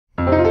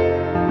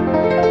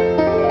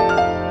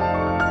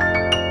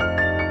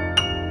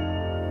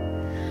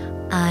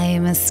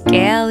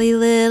scaly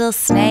little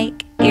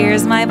snake,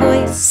 here's my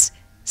voice.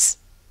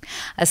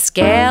 A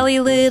scaly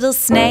little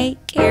snake,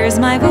 here's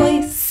my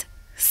voice.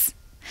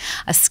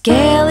 A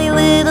scaly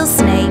little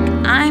snake,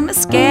 I'm a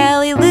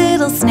scaly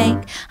little snake.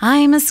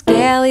 I'm a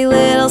scaly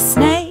little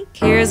snake,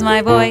 here's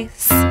my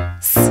voice.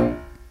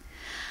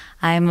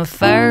 I'm a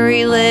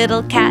furry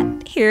little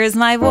cat, here's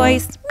my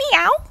voice.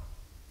 Meow.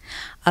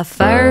 A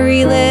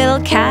furry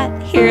little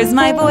cat, here's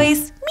my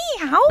voice.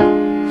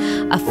 Meow.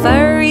 A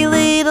furry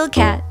little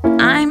cat,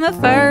 I'm a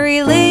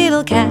furry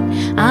little cat.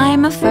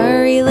 I'm a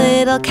furry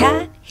little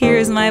cat,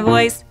 here's my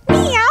voice.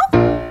 Meow.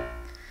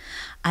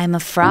 I'm a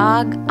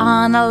frog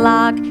on a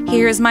log,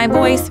 here's my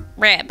voice.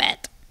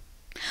 Rabbit.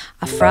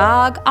 A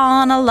frog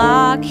on a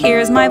log,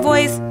 here's my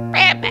voice.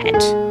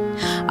 Rabbit.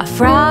 A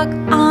frog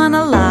on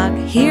a log,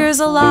 here's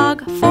a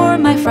log for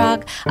my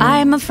frog.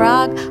 I'm a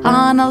frog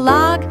on a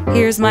log,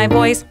 here's my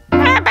voice.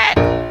 Rabbit.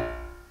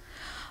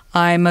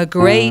 I'm a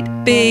great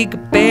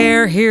big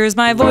bear, here's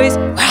my voice.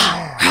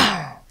 Rawr,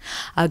 rawr.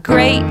 A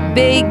great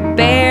big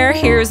bear,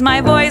 here's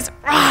my voice.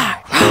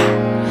 Rawr,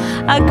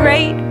 rawr. A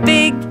great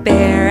big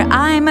bear,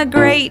 I'm a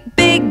great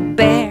big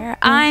bear.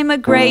 I'm a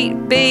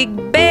great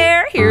big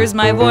bear, here's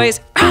my voice.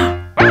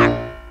 Rawr,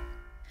 rawr.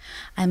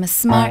 I'm a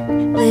smart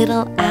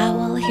little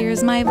owl,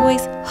 here's my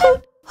voice.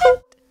 Hoot,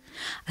 hoot.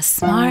 A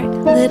smart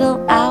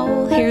little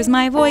owl, here's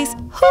my voice.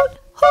 Hoot,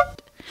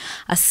 hoot.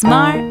 A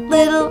smart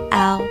little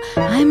owl,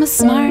 I'm a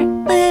smart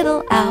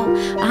little owl.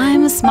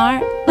 I'm a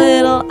smart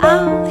little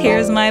owl,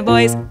 here's my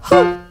voice.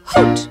 Hoot,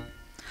 hoot.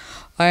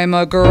 I'm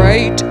a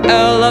great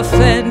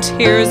elephant,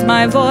 here's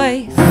my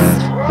voice.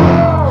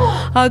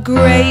 A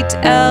great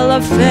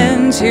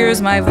elephant,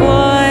 here's my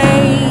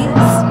voice.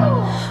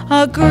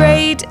 A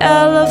great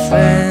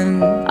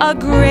elephant, a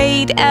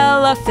great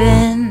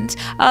elephant,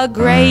 a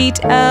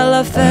great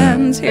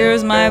elephant,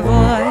 here's my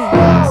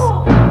voice.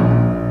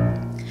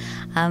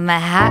 I'm a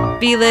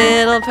happy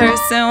little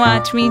person,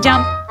 watch me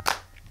jump.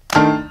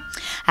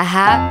 A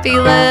happy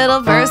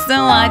little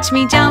person, watch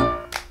me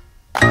jump.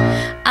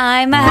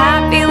 I'm a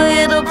happy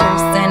little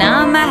person,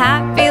 I'm a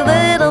happy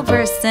little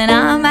person.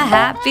 I'm a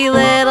happy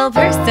little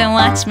person,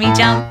 watch me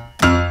jump.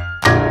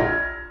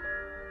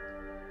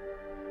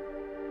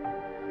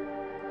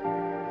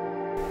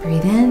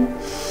 Breathe in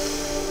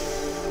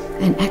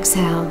and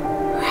exhale.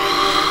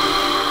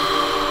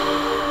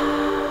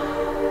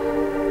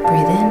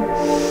 Breathe in,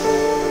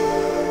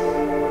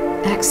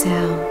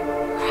 exhale.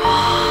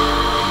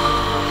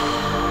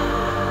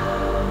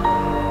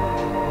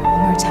 One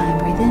more time,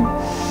 breathe in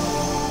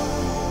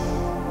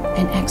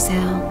and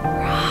exhale.